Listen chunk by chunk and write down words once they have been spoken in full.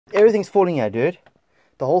Everything's falling here, dude.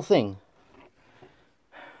 The whole thing.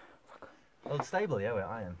 Well, it's stable, yeah, where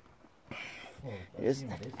I am. It is.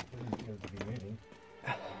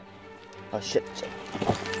 Oh shit.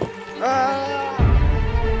 Ah!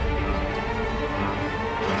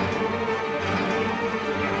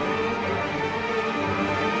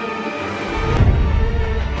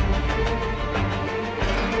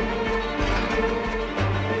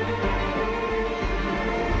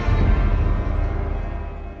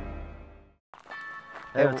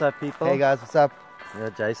 Hey, what's up, people? Hey guys, what's up?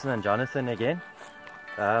 Jason and Jonathan again.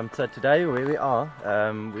 So today where we are,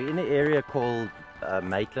 we're in an area called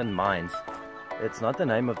Maitland Mines. It's not the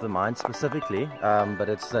name of the mine specifically, but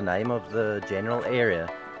it's the name of the general area.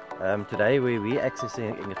 Today where we're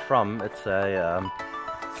accessing it from, it's a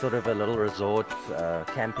sort of a little resort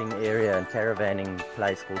camping area and caravanning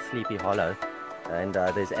place called Sleepy Hollow. And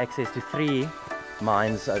there's access to 3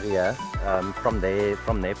 mines over here from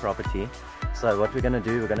their property. So what we're going to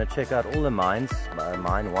do, we're going to check out all the mines,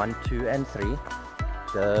 mine 1, 2 and 3.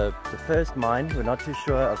 The first mine, we're not too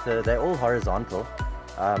sure of they're all horizontal.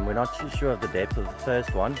 We're not too sure of the depth of the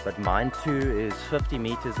first one, but mine 2 is 50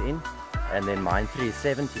 meters in, and then mine 3 is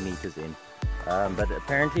 70 meters in. But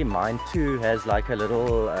apparently mine 2 has like a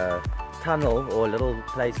little tunnel or a little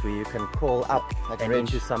place where you can crawl up like and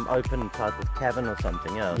into some open type of cavern or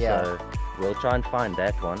something. Yeah. So we'll try and find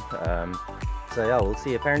that one. So yeah, we'll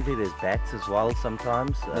see. Apparently there's bats as well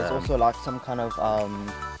sometimes. There's also like some kind of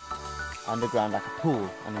underground, like a pool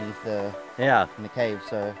underneath the in the cave.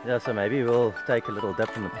 So yeah, so maybe we'll take a little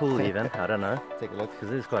dip in the pool even. I don't know. Take a look,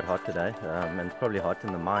 because it is quite hot today, and it's probably hot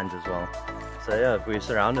in the mines as well. So yeah, we're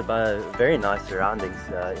surrounded by very nice surroundings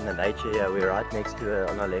in the nature here. We're right next to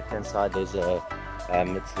on our left hand side. There's a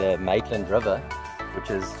it's the Maitland River, which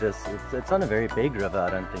is just it's not a very big river. I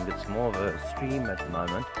don't think it's more of a stream at the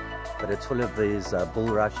moment. But it's full of these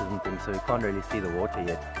bulrushes and things, so we can't really see the water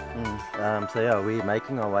yet. So yeah, we're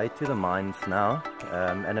making our way to the mines now,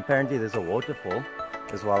 and apparently there's a waterfall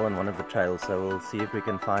as well on one of the trails, so we'll see if we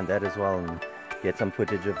can find that as well and get some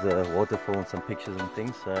footage of the waterfall and some pictures and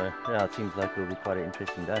things. So yeah, it seems like it'll be quite an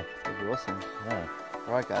interesting day. It'll be awesome. Yeah.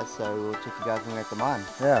 Alright guys, so we'll check you guys when we're at the mine.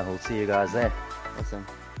 Yeah, we'll see you guys there. Awesome.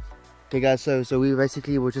 Okay guys, so we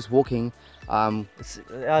basically were just walking.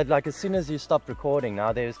 Like as soon as you stopped recording,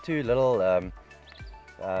 now there's 2 little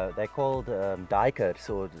they're called duikers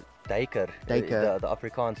or duiker, the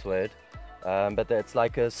Afrikaans word, but it's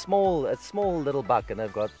like a small little buck, and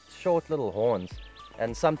they've got short little horns,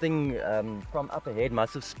 and something from up ahead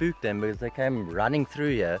must have spooked them because they came running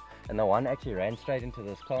through here, and the one actually ran straight into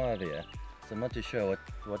this car over here. So I'm not too sure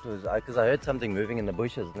what was, because I heard something moving in the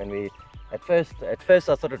bushes, and then at first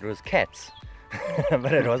I thought it was cats.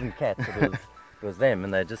 But it wasn't cats, it was them,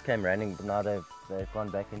 and they just came running, but now they've gone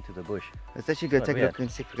back into the bush. Let's actually go take a look and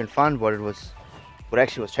see if we can find what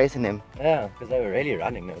actually was chasing them. Yeah, because they were really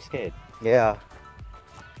running, they were scared. Yeah.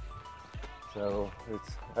 So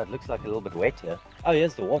it looks like a little bit wet here. Oh,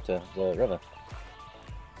 here's the water, the river.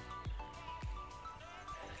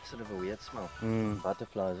 Sort of a weird smell.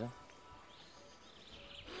 Butterflies, huh?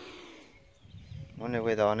 Wonder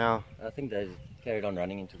where they are now. I think they carried on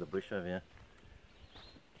running into the bush over here.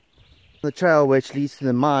 The trail which leads to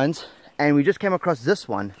the mines, and we just came across this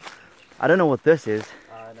one. I don't know what this is.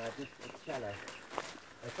 No, it's shallow.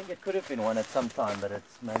 I think it could have been one at some time, but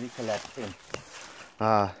it's maybe collapsed in.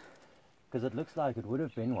 Because it looks like it would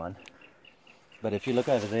have been one. But if you look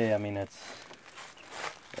over there, I mean, it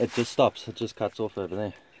just stops. It just cuts off over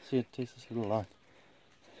there. See, it takes this little line.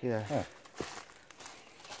 Yeah. Yeah.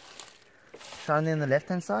 Down there on the left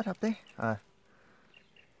hand side up there?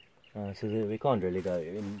 So we can't really go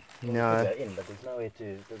in. No. Go in, but there's nowhere to,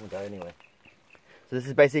 it doesn't go anywhere. So this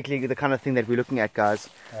is basically the kind of thing that we're looking at, guys,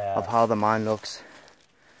 of how the mine looks.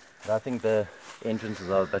 But I think the entrances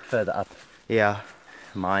are a bit further up. Yeah.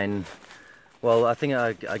 Mine, well, I think,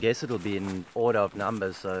 I guess it'll be in order of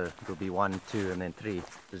numbers, so it'll be 1, 2 and then 3,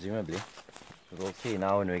 presumably. We'll see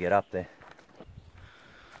now when we get up there.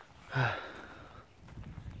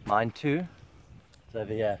 Mine 2, it's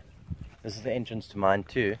over here. This is the entrance to mine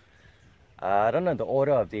 2. I don't know the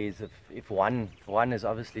order of these, if one is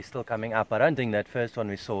obviously still coming up. I don't think that first one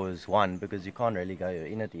we saw was 1, because you can't really go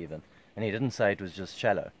in it even. And he didn't say it was just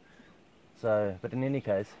shallow. So, but in any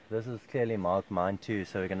case, this is clearly marked mine 2,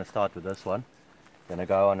 so we're going to start with this one. Going to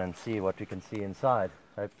go on and see what we can see inside.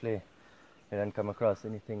 Hopefully we don't come across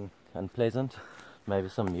anything unpleasant. Maybe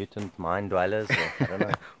some mutant mine dwellers, or I don't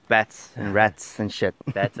know. Bats and rats and shit.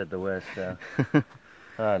 Bats at the worst.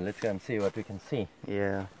 Alright, let's go and see what we can see.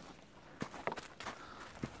 Yeah.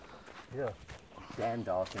 Yeah, damn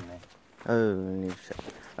dark in there. Oh shit.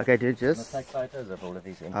 Okay, dude, Let's just take photos of all of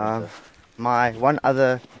these entrances. my one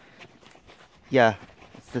other, yeah,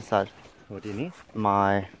 it's this side. What do you need?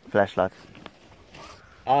 My flashlight.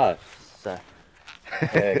 Ah, So,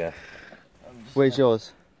 there you go. where's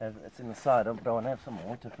yours? It's in the side. I want to have some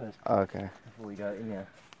water first Oh, okay. before we go in here.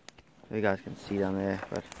 You guys can see down there,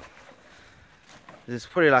 but this is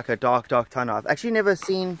pretty like a dark tunnel. I've actually never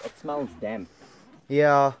seen. It smells damp.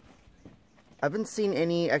 Yeah, I haven't seen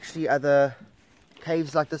any actually other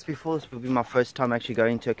caves like this before. This will be my first time actually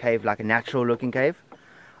going to a cave, like a natural looking cave.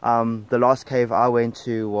 The last cave I went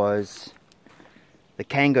to was the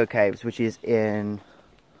Kango Caves, which is in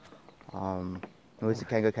where's the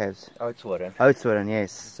Kango Caves? Oudtshoorn,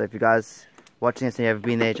 yes. So if you guys watching this and you haven't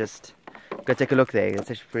been there, just go take a look there.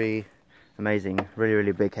 It's actually pretty amazing.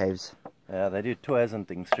 Really big caves. Yeah, they do tours and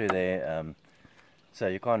things through there. So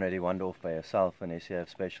you can't really wander off by yourself unless you have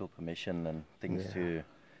special permission and things to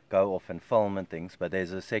go off and film and things. But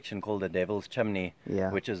there's a section called the Devil's Chimney,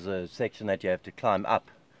 which is a section that you have to climb up.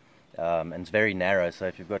 And it's very narrow, so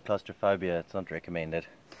if you've got claustrophobia, it's not recommended.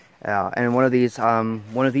 Yeah, and one of these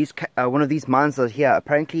mines are here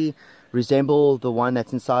apparently resemble the one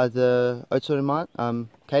that's inside the Oudtshoorn mine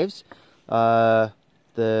caves.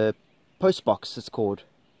 The post box it's called,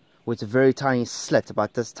 where it's a very tiny slit,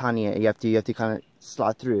 about this tiny. You have to kind of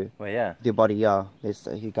slide through. Well, yeah. With your body, yeah.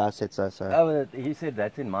 You guys said so. Oh, well, he said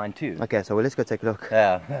that's in mine too. Okay, so let's go take a look.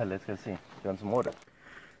 Yeah, let's go see. Do you want some water?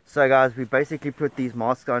 So guys, we basically put these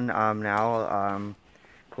masks on now,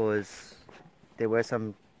 because there were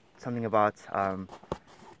something about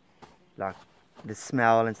like the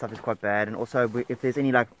smell and stuff is quite bad, and also if there's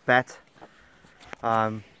any like bat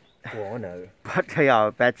bat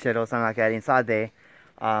shit or something like that inside there,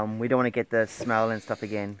 we don't want to get the smell and stuff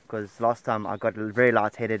again, because last time I got very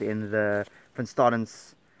lightheaded in the Van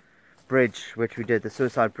Staden's bridge, which we did, the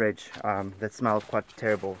suicide bridge. That smelled quite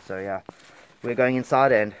terrible. So yeah, we're going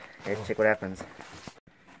inside and let's check what happens.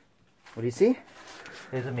 What do you see?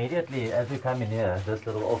 There's immediately, as we come in here, this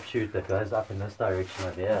little offshoot that goes up in this direction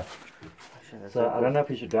over here. So I don't know if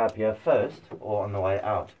we should go up here first or on the way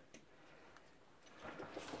out.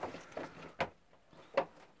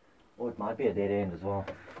 Or it might be a dead end as well.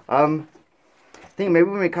 I think maybe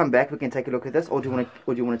when we come back we can take a look at this, or do you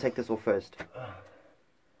want to take this off first?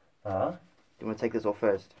 Do you want to take this off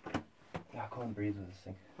first? Yeah, I can't breathe with this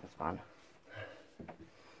thing. That's fine.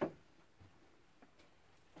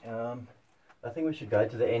 I think we should go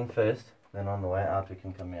to the end first, then on the way out we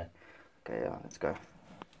can come here. Okay, yeah, let's go.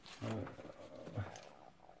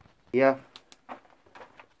 Yeah,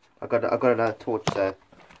 I got a torch so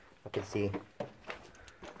I can see.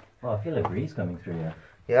 Oh, I feel a breeze coming through here.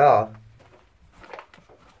 Yeah.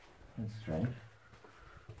 That's strange.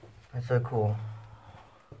 That's so cool.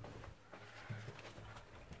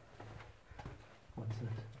 What's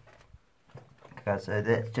it? Okay, so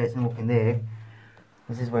that's Jason walking there.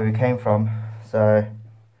 This is where we came from. So,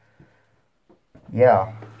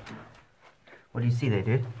 yeah. What do you see there,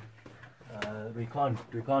 dude? We can't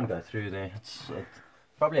go through there. It's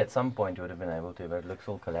probably at some point we would have been able to, but it looks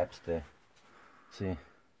all collapsed there. See, it's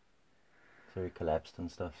very collapsed and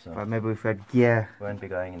stuff. So maybe if we had gear, we won't be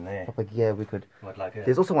going in there. proper gear, we could. What, like a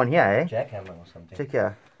There's also one here, eh? jackhammer or something? Check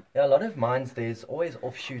here. Yeah, a lot of mines there's always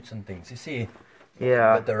offshoots and things. You see.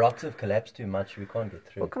 Yeah. But the rocks have collapsed too much. We can't get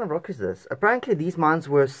through. What kind of rock is this? Apparently these mines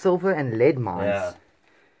were silver and lead mines. Yeah.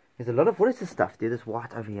 There's a lot of, what is this stuff, dude? This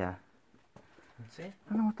white over here. Let's see. I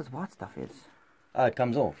don't know what this white stuff is. Oh, it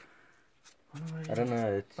comes off. I don't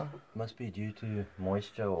know. It must be due to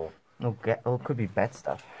moisture or... or it could be bat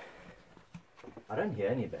stuff. I don't hear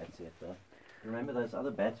any bats yet though. Remember those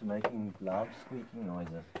other bats were making loud squeaking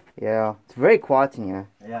noises. Yeah, it's very quiet in here.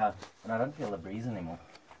 Yeah, and I don't feel the breeze anymore.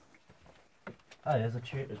 Oh, there's a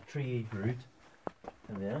tree root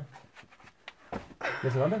in there.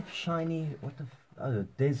 There's a lot of shiny... What the... Oh,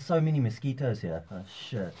 there's so many mosquitoes here. Oh,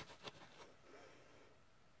 shit.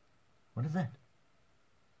 What is that?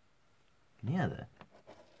 Can you hear that?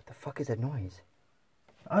 What the fuck is that noise?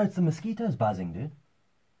 Oh, it's the mosquitoes buzzing, dude.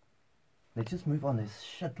 Let's just move on. There's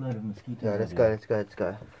a shitload of mosquitoes. Yeah, let's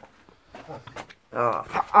go.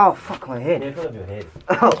 Oh, fuck my head. Careful of your head.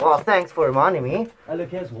 Oh, well, thanks for reminding me. Oh, look,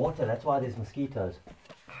 here's water. That's why there's mosquitoes.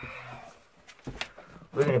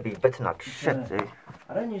 We're gonna be bitten like shit, dude.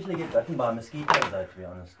 I don't usually get bitten by mosquitoes, though, to be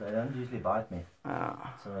honest. They don't usually bite me. Oh.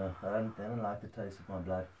 So they don't like the taste of my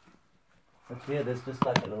blood. It's weird. There's just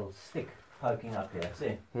like a little stick poking up here.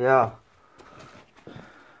 See? Yeah.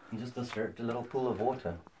 And just this little pool of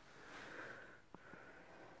water.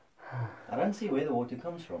 I don't see where the water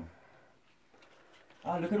comes from.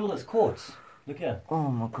 Oh, look at all this quartz. Look here. Oh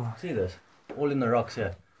my god. See this? All in the rocks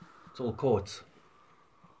here. It's all quartz.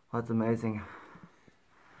 That's amazing.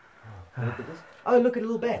 Oh, look at this. Oh, look at a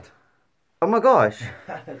little bat. Oh my gosh.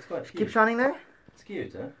 It's quite cute. Keep shining there. It's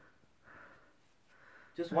cute, huh?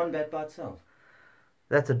 Just one bat by itself.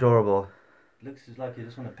 That's adorable. Looks just like you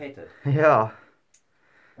just want to pet it. Yeah.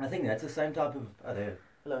 I think that's the same type of... Oh, there.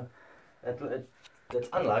 Hello. It's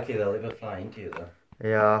unlikely they'll ever fly into you, though.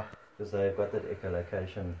 Yeah. Because they've got that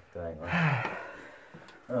echolocation going on.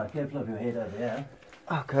 Alright, careful of your head over there.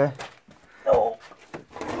 Okay. Oh.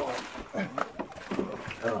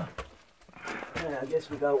 Yeah, I guess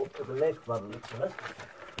we go to the left by the looks of it.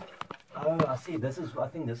 Oh, I see. I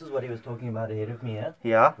think this is what he was talking about ahead of me, yeah?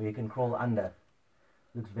 Yeah. Where you can crawl under.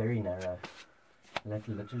 Looks very narrow. We'll have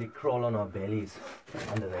to literally crawl on our bellies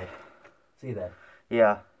under there. See that?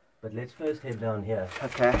 Yeah. But let's first head down here.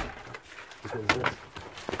 Okay. Because this...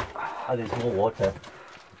 Oh, there's more water.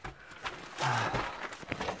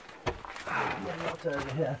 More water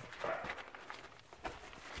over here.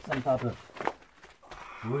 Some type of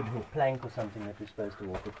wood or plank or something that we're supposed to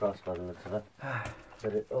walk across by the looks of it.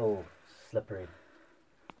 But it... Oh, slippery.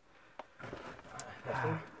 I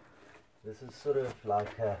think this is sort of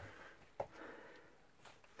like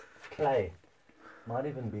clay. Might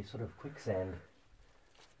even be sort of quicksand.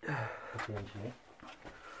 Potentially.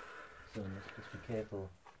 So let's just be careful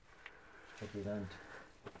that we don't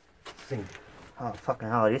sink. Oh fucking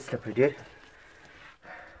hell, it is slippery, dude.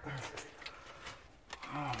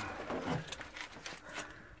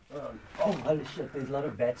 Oh, holy shit, there's a lot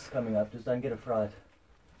of bats coming up. Just don't get a fright.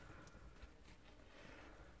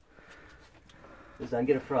 Just don't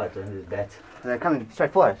get a fright, there's bats. They're coming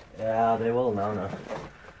straight for us. Yeah, they will now, no.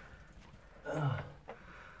 Oh,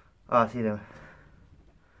 I see them.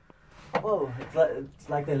 Whoa, it's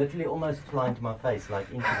like they're literally almost flying to my face, like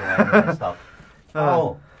into the and stuff.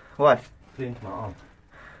 Oh, what? flew into my arm.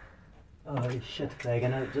 Oh, holy shit, they're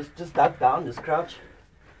gonna just duck down, just crouch,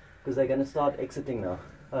 because they're gonna start exiting now.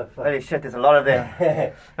 Oh fuck. Holy shit, there's a lot of them.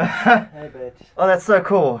 Hey baddies. Oh, that's so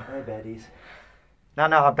cool. Hey baddies. Now I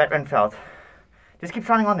know how Batman felt. Just keep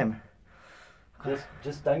shining on them.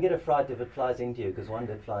 Just don't get a fright if it flies into you, because one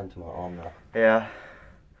did fly into my arm now. Yeah.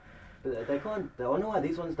 But they can't. I wonder why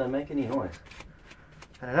these ones don't make any noise.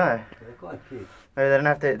 I don't know. They're quite cute. Maybe they don't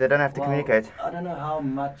have to. They don't have to communicate. I don't know how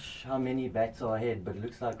many bats are ahead, but it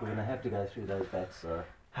looks like we're gonna have to go through those bats. So.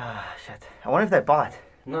 Ah, shit. I wonder if they bite.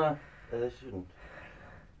 No, they shouldn't.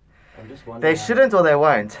 I'm just wondering. They shouldn't or they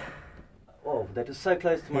won't. Oh, that is so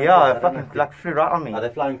close to my Yeah, face. it fucking like flew right on me. Are they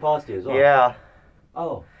flying past you as well? Yeah.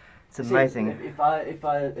 Oh. It's amazing. See,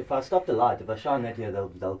 if I stop the light, if I shine that here,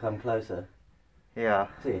 they'll come closer. Yeah.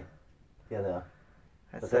 See, here they are.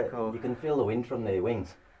 That's But so cool. You can feel the wind from their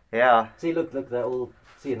wings. Yeah. See, look, they all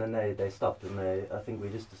see, and then they stopped, and I think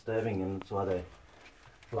we're just disturbing, and that's why they're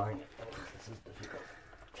flying. Oh, this is difficult.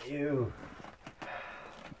 Ew.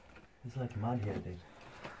 It's like mud here, dude. Do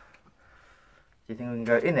you think we can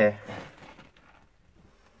go in there?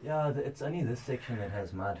 Yeah, it's only this section that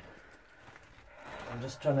has mud. I'm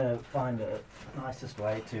just trying to find the nicest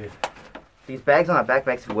way to... These bags on our back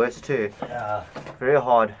makes it worse too. Yeah. Very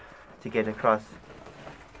hard to get across.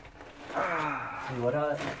 See, what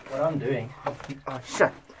I'm doing... Oh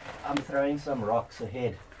shit. I'm throwing some rocks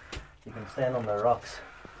ahead. You can stand on the rocks.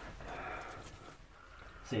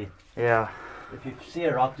 See? Yeah. If you see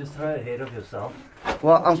a rock, just throw it ahead of yourself.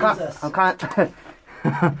 Well, I'm kind.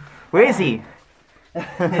 Where is he? Oh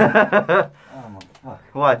my fuck.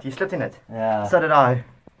 What? You slipped in it? Yeah. So did I.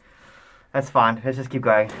 That's fine. Let's just keep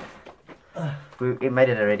going. We made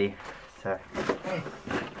it already. So.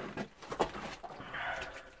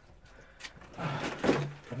 I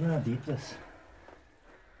don't know how deep this.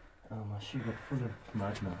 Oh, my shoe got full of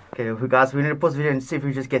mud now. Okay, guys, we need to pause the video and see if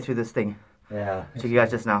we just get through this thing. Yeah. Check you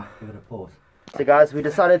guys just now. Give it a pause. So guys, we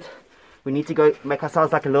decided we need to go make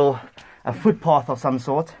ourselves like a footpath of some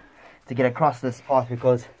sort to get across this path,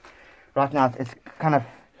 because right now it's kind of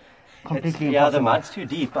completely impossible. Yeah, the mud's too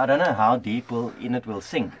deep. I don't know how deep it will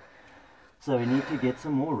sink. So we need to get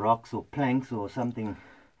some more rocks or planks or something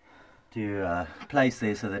to place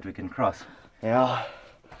there so that we can cross. Yeah.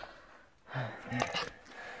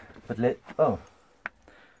 But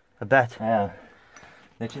a bat. Yeah.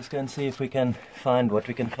 Let's just go and see if we can find what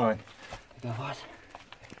we can find. Go what?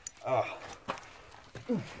 Oh.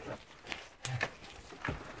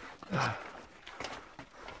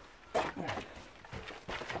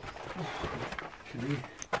 Should we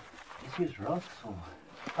just use rocks or?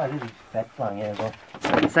 Oh, there's a bat flying here as well.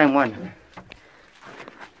 The same one.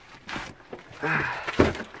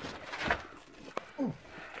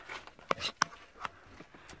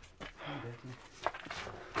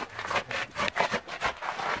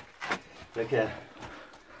 Okay.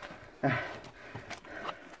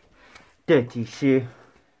 Dirty shoe.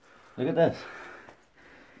 Look at this.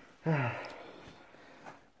 I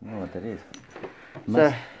don't know what that is.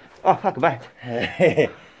 So, oh fuck, a bat. Yeah,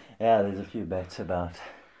 there's a few bats about.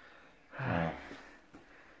 Yeah,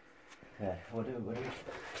 what do we...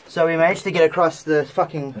 So we managed to get across the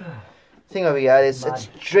fucking thing over here. It's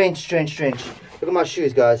drenched. Look at my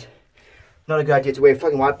shoes, guys. Not a good idea to wear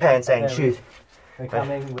fucking white pants and shoes. We're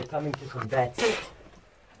coming to some bats.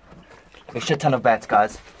 A shit ton of bats,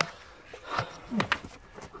 guys.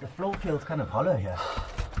 The floor feels kind of hollow here.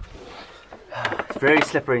 It's very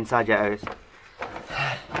slippery inside your O's.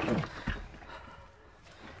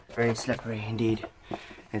 Very slippery indeed.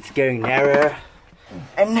 It's getting narrower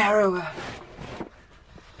and narrower.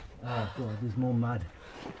 Oh god, there's more mud.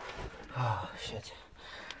 Oh shit.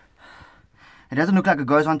 It doesn't look like it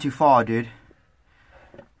goes on too far, dude.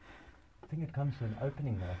 I think it comes to an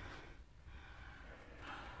opening though.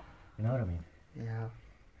 You know what I mean? Yeah.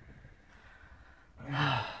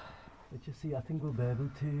 Let's just see, I think we'll be able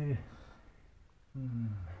to...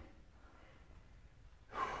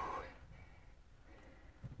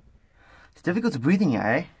 It's difficult to breathe in here,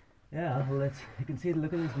 eh? Yeah, well you can see,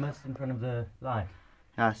 look at this mist in front of the light.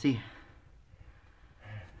 Yeah, I see.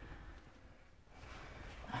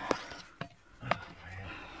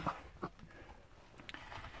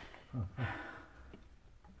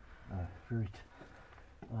 Root.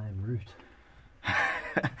 I am root.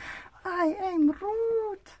 I am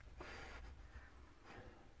root.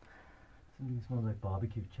 Something smells like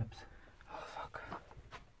barbecue chips. Oh fuck.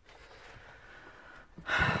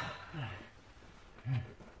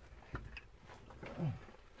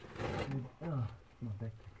 Oh, my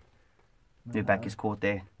backpack. Your back is caught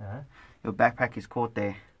there. Huh? Your backpack is caught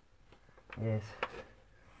there. Yes.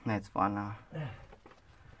 That's fine now.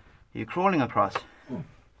 You're crawling across.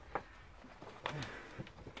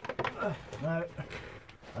 No,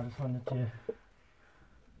 I just wanted to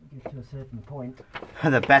get to a certain point.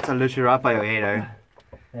 The bats are literally right by your head, oh.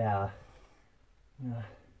 Yeah. I'm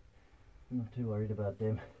not too worried about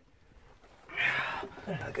them.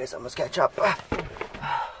 I guess I must catch up.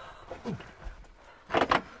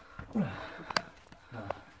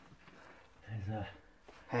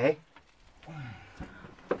 Hey?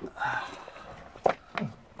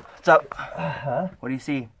 What's up? Huh? What do you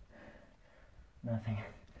see? Nothing.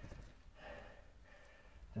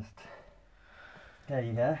 Just there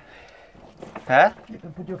you go. Huh? You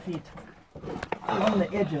can put your feet on the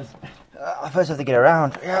edges. I first have to get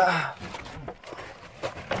around. Yeah.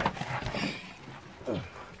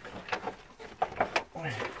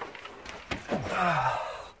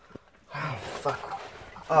 Oh fuck.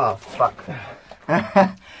 Oh fuck.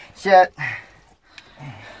 Shit.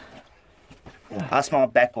 I smell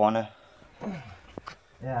back on her.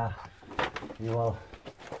 Yeah. You will.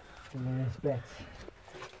 There's bats.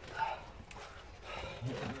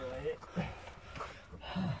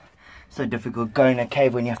 So difficult going in a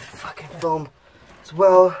cave when you have to fucking film as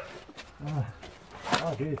well.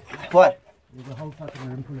 Oh dude. What? There's a whole fucking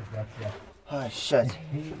room full of bats here. Oh shit.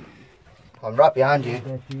 I'm right behind you.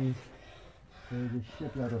 There's a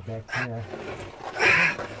shitload of bats here.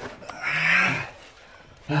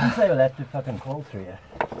 Did you say we'll have to fucking crawl through here?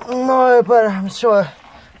 No, but I'm sure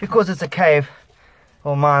because it's a cave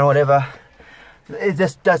or mine, whatever, it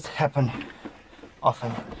just does happen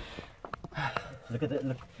often. Look at it.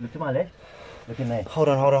 Look to my left. Look in there. Hold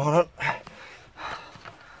on.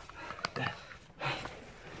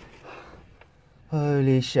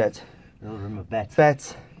 Holy shit. Little room of bats.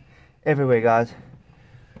 Bats everywhere, guys.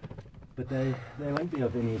 But they won't be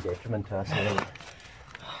of any detriment to us. Really.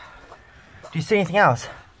 Do you see anything else?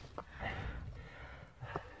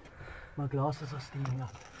 My glasses are steaming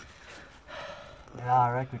up. Yeah,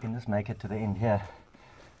 I reckon we can just make it to the end here.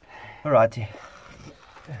 Alrighty.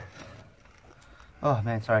 Oh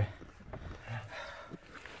man, sorry.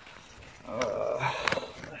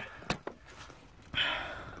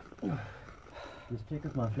 Just check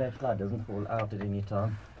if my flashlight doesn't fall out at any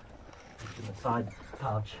time. It's in the side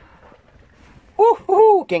pouch.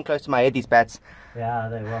 Woohoo! Getting close to my head, these bats. Yeah,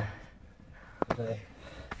 they will. I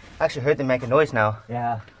actually heard them make a noise now.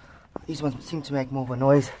 Yeah. These ones seem to make more of a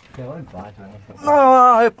noise. They won't bite or anything. No,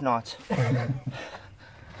 I hope not.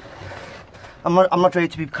 I'm not ready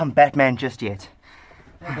to become Batman just yet.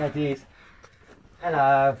 Hey, baddies.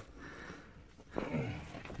 Hello.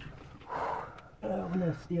 I want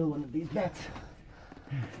to steal one of these bats.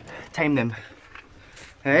 Tame them.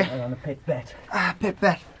 Hey? I want a pet bat. Ah, pet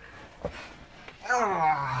bat.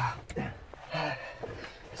 Ah.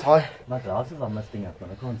 Sorry. My glasses are misting up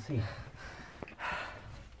and I can't see.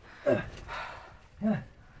 What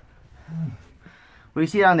do you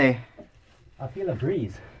see down there? I feel a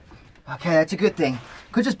breeze. Okay, that's a good thing.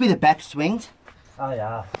 Could just be the back swings. Oh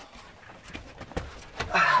yeah.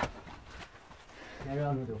 Carry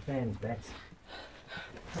on with your fans, bats.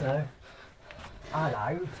 So,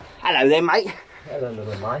 hello. Hello there, mate. Hello,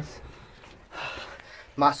 little mice.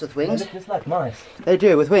 Mice with wings. They look just like mice. They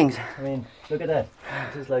do, with wings. I mean, look at that.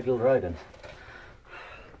 It's just like little rodents.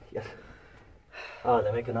 Yes. Oh,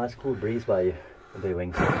 they make a nice cool breeze by you with their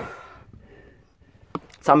wings.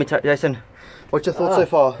 Tell me, Jason, what's your thoughts so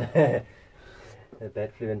far? That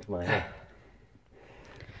bat flew into my head.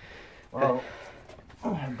 Well,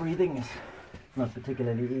 breathing is not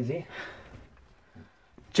particularly easy.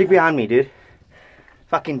 Check behind me, dude.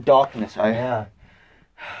 Fucking darkness, oh. Yeah.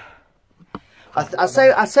 I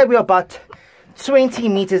say we're about 20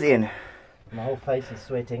 meters in. My whole face is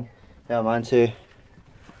sweating. Yeah, mine too.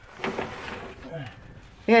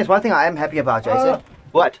 Yeah, it's one thing I am happy about, Jason. Oh.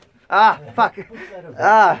 What? Ah, fuck.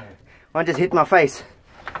 Ah, one just hit my face.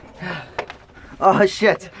 Oh,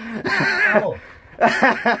 shit. Oh.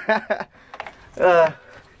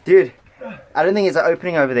 Dude, I don't think it's an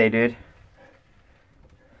opening over there, dude.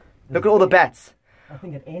 Look at all the bats. I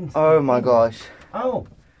think it ends. Oh my gosh. Oh.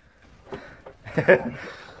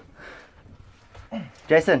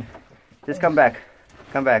 Jason, just come back.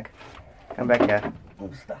 Come back. Come back here.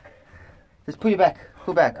 I'm stuck. Just pull you back.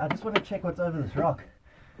 Pull back. I just want to check what's over this rock.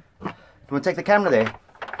 You want to take the camera there?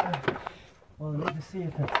 Well, let me see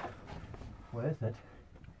if it's worth it.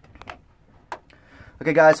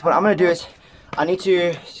 Okay guys, what I'm going to do is I need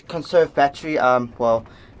to conserve battery, well,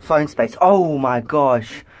 phone space. Oh my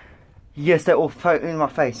gosh. Yes, they're all in my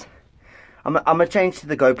face. I'm going to change to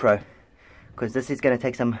the GoPro because this is going to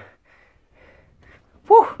take some...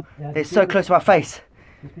 Woo! Yeah, they're so close to my face.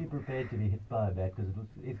 Just be prepared to be hit by a bat because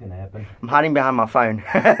it's going to happen. I'm hiding behind my phone.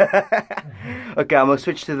 Okay, I'm going to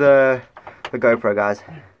switch to the GoPro, guys.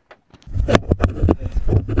 I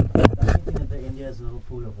think at the end there's a little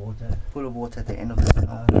pool of water. Pool of water at the end of the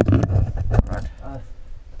tunnel. Right.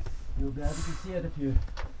 You'll be able to see it if you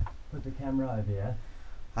put the camera over here.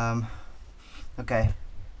 Okay.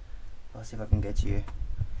 I'll see if I can get you.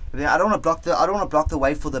 But then I don't want to block the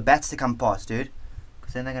way for the bats to come past, dude.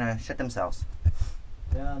 Because then they're gonna shit themselves.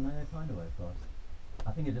 Yeah, no, they find a way fast.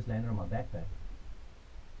 I think it just landed on my backpack.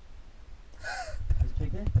 Just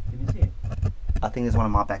check there. Can you see it? I think there's one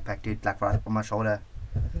on my backpack, dude, like right on my shoulder.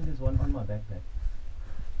 I think there's one on my backpack.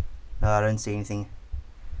 No, I don't see anything.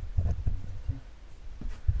 That's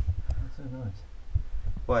so nice.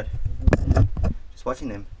 What? Just watching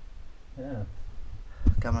them. Yeah.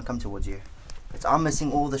 Okay, I'm gonna come towards you. I'm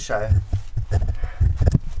missing all the show. I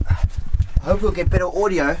hope we'll get better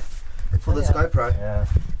audio for this GoPro. Yeah.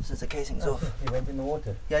 Since the casing's off. He went in the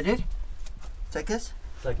water. Yeah, dude? Take this.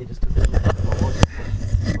 It's like he just took it in the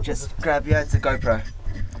water. Just grab, yeah, it's a GoPro.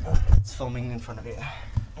 It's filming in front of you.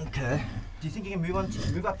 Okay. Do you think you can move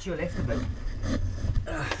up to your left a bit?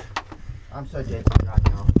 I'm so dead right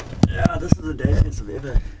now. Yeah, this is the deadliest I've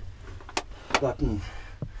ever gotten.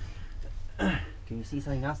 Can you see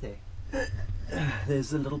something else there?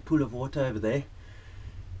 There's a little pool of water over there.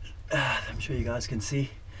 I'm sure you guys can see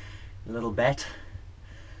a little bat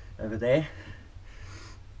over there.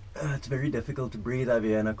 It's very difficult to breathe over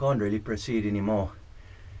here and I can't really proceed anymore.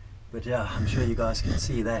 But yeah, I'm sure you guys can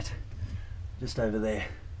see that just over there.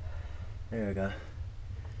 There we go.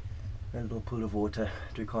 A little pool of water.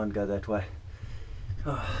 We can't go that way.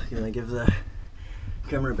 Oh, gonna give the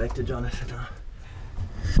camera back to Jonathan now.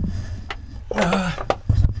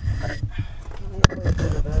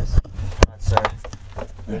 So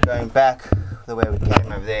we're going back the way we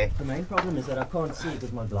came over there. The main problem is that I can't see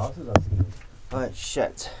because my glasses are seeing. Oh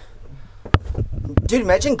shit. Dude,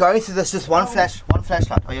 imagine going through this just one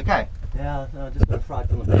flashlight. Are you okay? Yeah, no, I just got a fright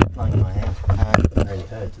from the bat flying in my hand. It really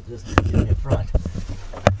hurts. It just gives me a fright.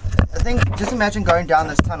 I think, just imagine going down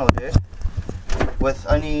this tunnel, dude, with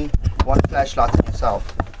only one flashlight on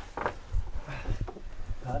yourself.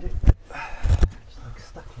 How do? Just like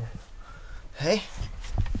stuck here. Hey?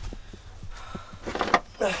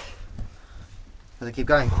 Does it keep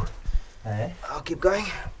going? Hey? I'll keep going.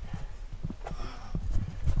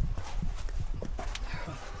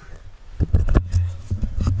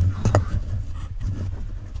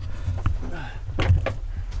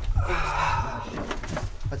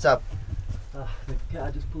 What's up? I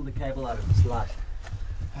just pulled the cable out of this light.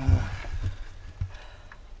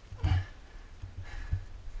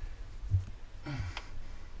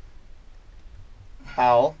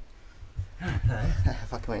 Owl. Hey?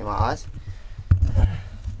 Fucking went in my eyes.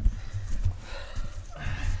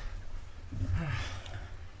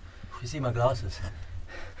 You see my glasses?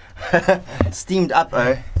 Steamed up,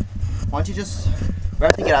 oh. Why don't you just... We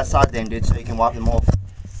have to get outside then, dude, so you can wipe them off.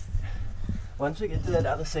 Once we get to that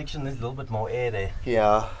other section, there's a little bit more air there.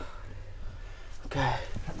 Yeah. Okay.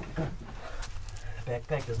 The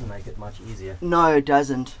backpack doesn't make it much easier. No, it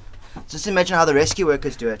doesn't. Just imagine how the rescue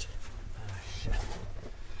workers do it. Oh, shit.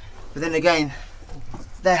 But then again,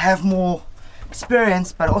 they have more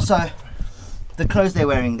experience, but also the clothes they're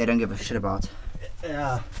wearing, they don't give a shit about.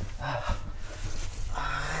 Yeah.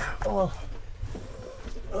 Oh.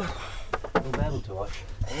 We'll be able to wash.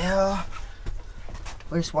 Yeah.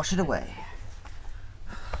 We'll just wash it away.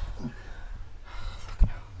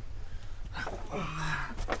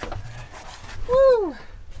 Woo!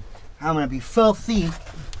 I'm gonna be filthy.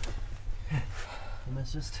 You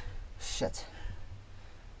must just... Shit.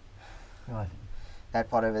 Right. That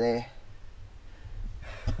part over there.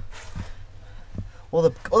 All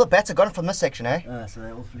the bats are gone from this section, eh? So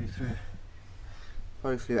they all flew through.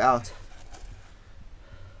 Probably flew out.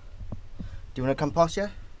 Do you want to come past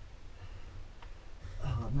here? Oh,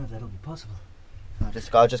 I don't know if that'll be possible. I'll just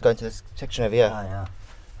go into this section over here. Oh, yeah.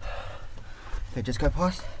 Okay, just go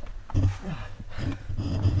past.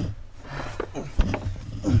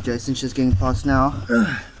 Jason's just getting past now.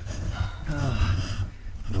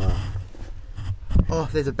 Oh,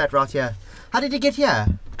 there's a bat right here. How did he get here?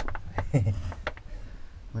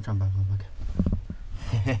 I'll try and bump him back.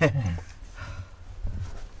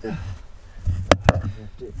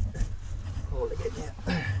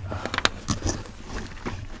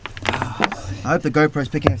 I hope the GoPro's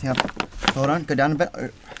picking everything up. Hold on, go down a bit. Oh.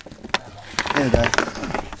 There we go.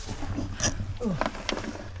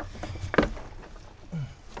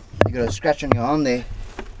 You got a scratch on your arm there.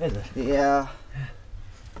 Is it? Yeah.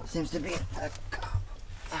 Seems to be a cup.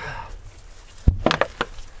 Okay,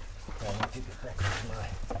 I need to get back to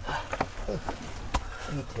my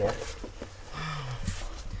feet here.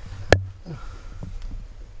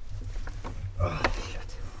 Oh,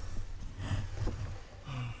 shit.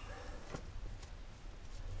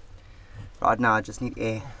 Right now I just need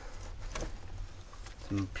air.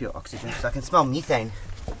 Some pure oxygen, so I can smell methane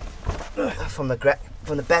from the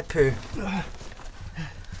bat poo.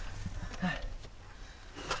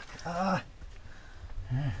 Well,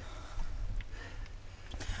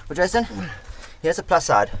 Jason, here's a plus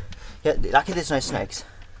side. Yeah, lucky there's no snakes.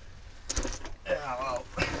 Yeah, well,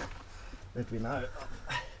 that we know.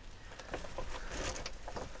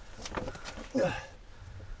 I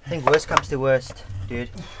think worst comes to worst, dude.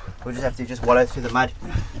 We'll just have to just wallow through the mud.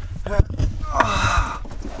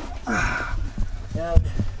 Yeah.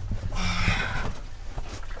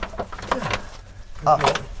 Oh,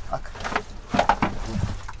 fuck.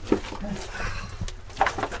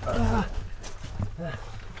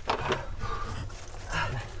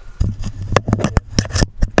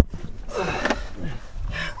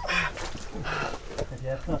 If you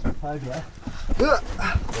have claustrophobia,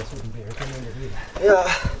 this wouldn't be recommended either. Yeah,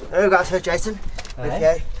 I don't know if guys heard Jason. But if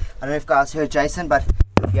Hey? I don't know if guys heard Jason, but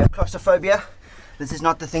if you have claustrophobia, this is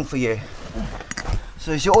not the thing for you.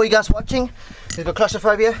 So is all you guys watching who've got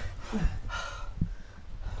claustrophobia?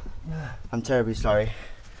 I'm terribly sorry.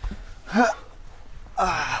 I'm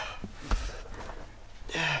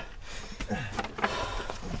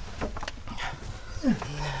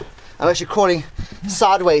actually crawling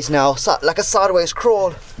sideways now, like a sideways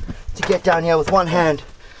crawl to get down here with one hand.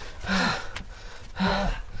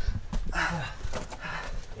 Air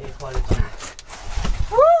quality.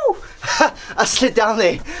 Woo! I slid down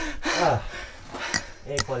there.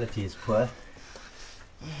 Air quality is poor.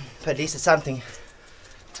 But at least it's something.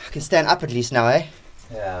 I can stand up at least now, eh?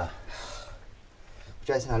 Yeah.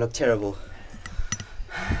 Jason, I look terrible.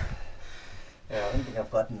 Yeah, I don't think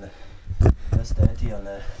I've gotten this dirty on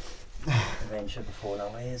the adventure before. Now,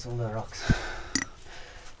 where's all the rocks?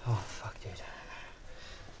 Oh, fuck, dude.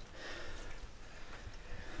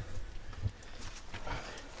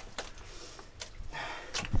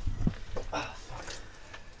 Oh, fuck.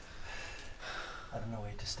 I don't know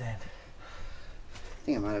where to stand. I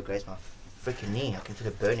think I might have grazed my freaking knee. I can feel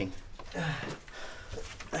it burning. Oh,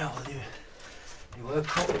 well, you were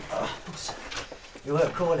crawling. Oh, oops. You were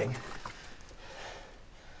crawling.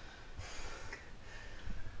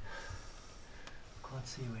 Can't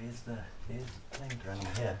see where's the thing running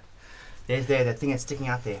here. There's that thing that's sticking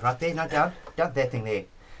out there. Right there, not down. Down that thing there.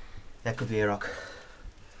 That could be a rock.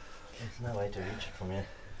 There's no way to reach it from here.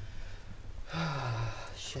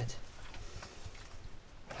 Shit.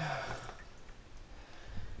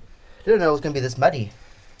 Didn't know it was going to be this muddy.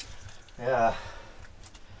 Yeah.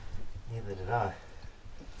 Neither did I.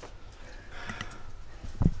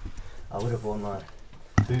 I would have worn my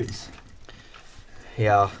boots.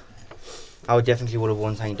 Yeah. I would definitely would have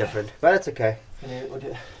worn something different. But it's okay. Can you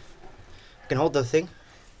I can hold the thing.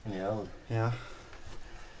 hold? Yeah.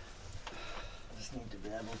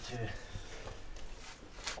 able to.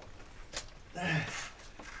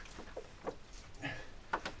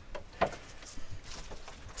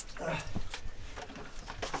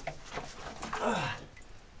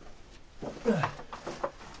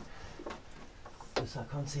 Just I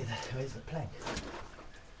can't see that. Where's the plank?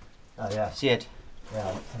 Oh yeah. See it?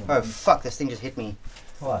 Yeah. Oh fuck! This thing just hit me.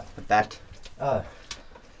 What? The bat. Oh.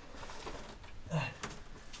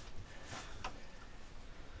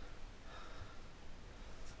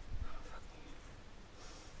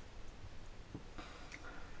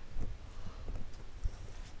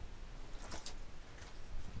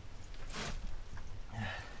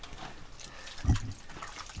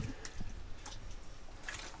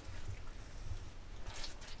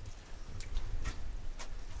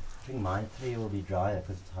 I think mine 3 will be drier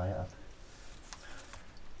because it's higher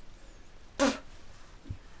up.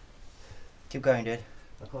 Keep going, dude.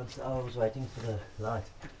 I can't see, I was waiting for the light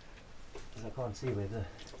because I can't see where the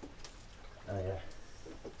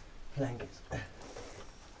plank is.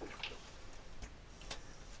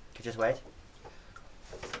 Could you just wait?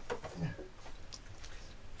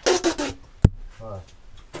 Oh.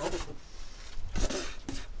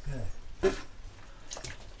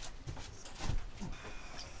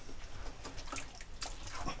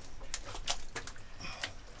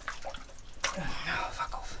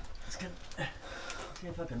 Okay. See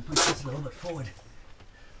if I can push this a little bit forward.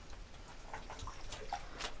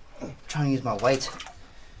 I'm trying to use my weight.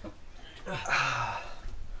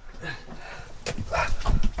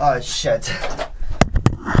 Oh shit.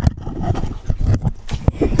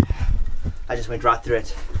 I just went right through it.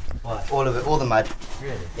 What? All of it, all the mud.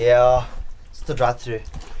 Really? Yeah, still right through.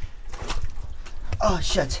 Oh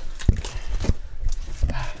shit.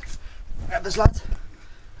 Grab this light.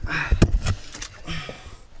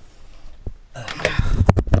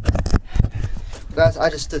 Guys, I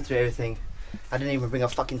just stood through everything. I didn't even bring a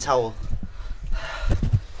fucking towel.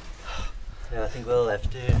 Yeah, I think we'll have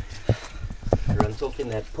to run off in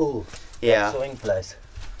that pool. Yeah. That swimming place.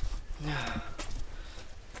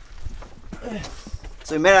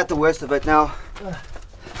 So we made out the worst of it now.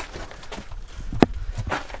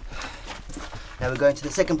 Now we're going to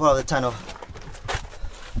the second part of the tunnel.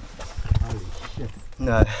 Holy shit.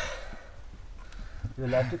 No. We'll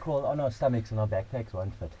have to crawl on our stomachs and our backpacks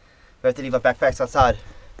won't fit. We have to leave our backpacks outside.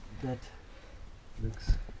 That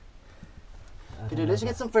looks... Dude, let's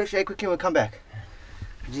get some fresh air quickly and we'll come back.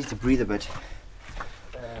 We need to breathe a bit.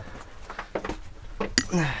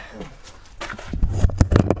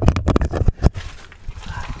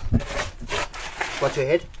 Watch your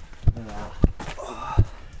head.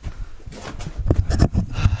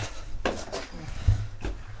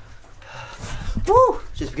 Woo!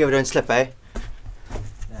 Just be careful, don't slip, eh?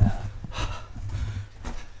 Yeah.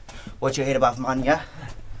 Watch your head above mine, yeah?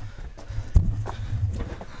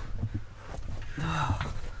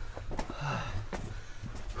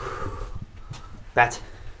 Bat.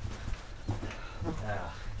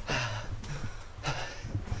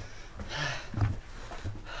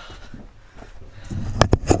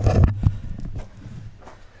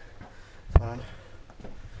 Fine.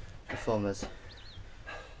 Performers.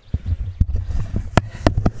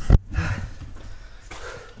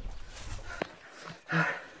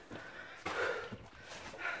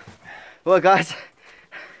 Well, guys,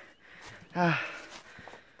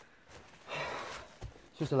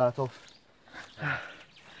 just a light off.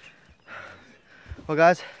 Well,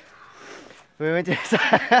 guys, we went to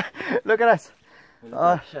look at us.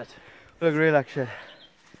 Like shit. We look really like shit.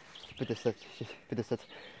 Put this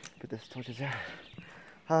torches there.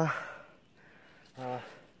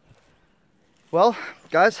 Well,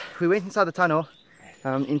 guys, we went inside the tunnel,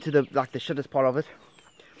 into the the shittest part of it,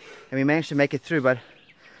 and we managed to make it through, but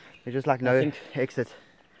there's just like no exit.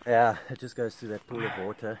 Yeah, it just goes through that pool of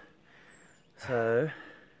water. So,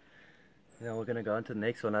 we're going to go on to the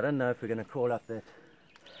next one. I don't know if we're going to crawl up that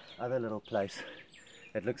other little place.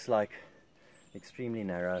 It looks like extremely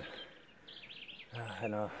narrow.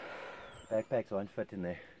 And our backpacks won't fit in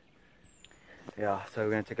there. Yeah, so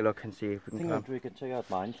we're going to take a look and see if we can I think we can check out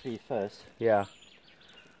mine 3 first. Yeah.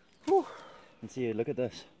 Whew. And see, look at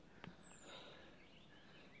this.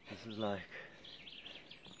 This is like...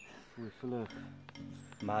 we're full of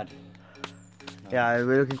mud. Yeah,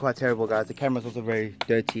 we're looking quite terrible, guys. The camera's also very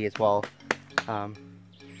dirty as well. So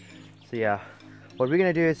yeah, what we're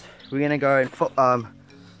gonna do is we're gonna go and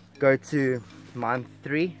go to mine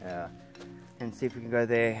 3. Yeah. And see if we can go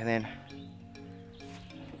there, and then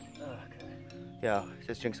yeah,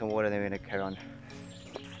 just drink some water, and then we're gonna carry on.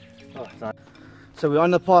 Oh, nice. So we're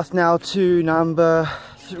on the path now to number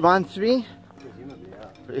mine 3. Presumably,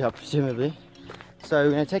 Yeah, presumably. So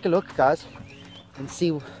we're gonna take a look, guys, and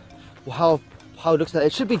see how it looks like.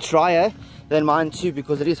 It should be drier than mine too,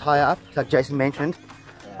 because it is higher up, like Jason mentioned.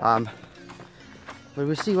 Yeah. But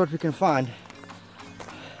we'll see what we can find.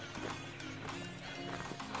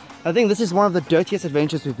 I think this is one of the dirtiest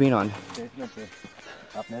adventures we've been on. Definitely.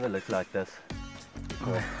 I've never looked like this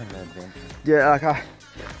before in an adventure. Yeah, like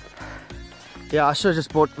I should have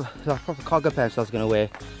just bought like proper cargo pants I was gonna wear.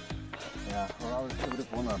 Yeah, well, I would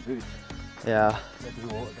have worn my boots. Yeah.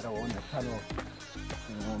 That I wore in the tunnel.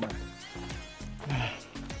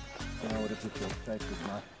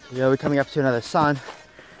 Yeah, we're coming up to another sign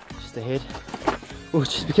just ahead. Oh,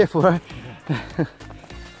 just be careful, right?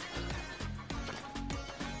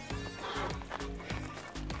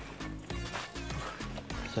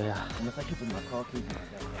 So yeah. Unless I keep in my car keys.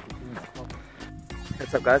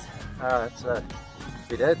 What's up, guys?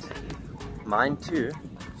 We did mine too,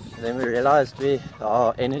 and then we realized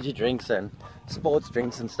our energy drinks and sports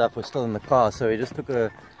drinks and stuff were still in the car, so we just took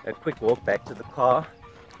a quick walk back to the car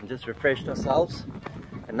and just refreshed ourselves.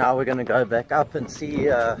 And now we're going to go back up and see,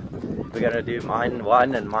 we're going to do mine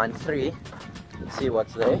 1 and mine 3 and see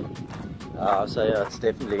what's there. So yeah, it's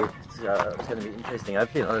definitely it's going to be interesting.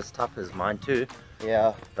 Hopefully not as tough as mine 2.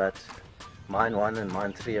 Yeah. But mine 1 and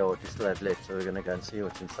mine 3 are what we still have left, so we're going to go and see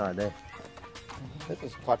what's inside there. This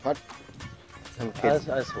is quite fun. Some kids,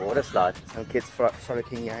 It's a water slide. some kids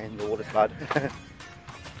frolicking here in the water slide.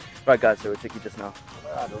 Right guys, so we'll take you just now.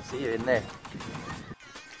 Alright, we'll see you in there.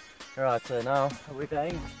 Alright, so now we're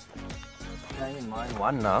going in mine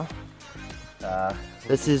 1 now.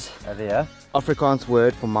 This is Over here. Afrikaans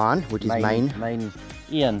word for mine, which is main. Main.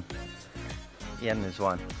 Ian. Ian is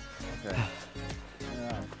 1. Okay.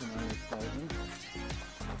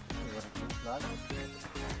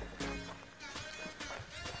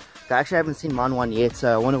 I actually haven't seen mine 1 yet,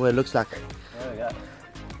 so I wonder what it looks like. There we go.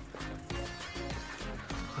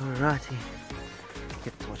 Alrighty.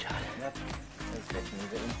 Get the torch out. Yep. That's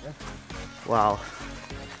definitely the entrance. Wow.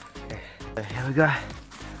 Okay. So here we go.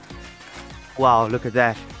 Wow, look at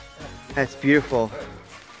that. That's beautiful.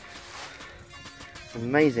 It's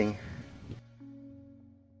amazing.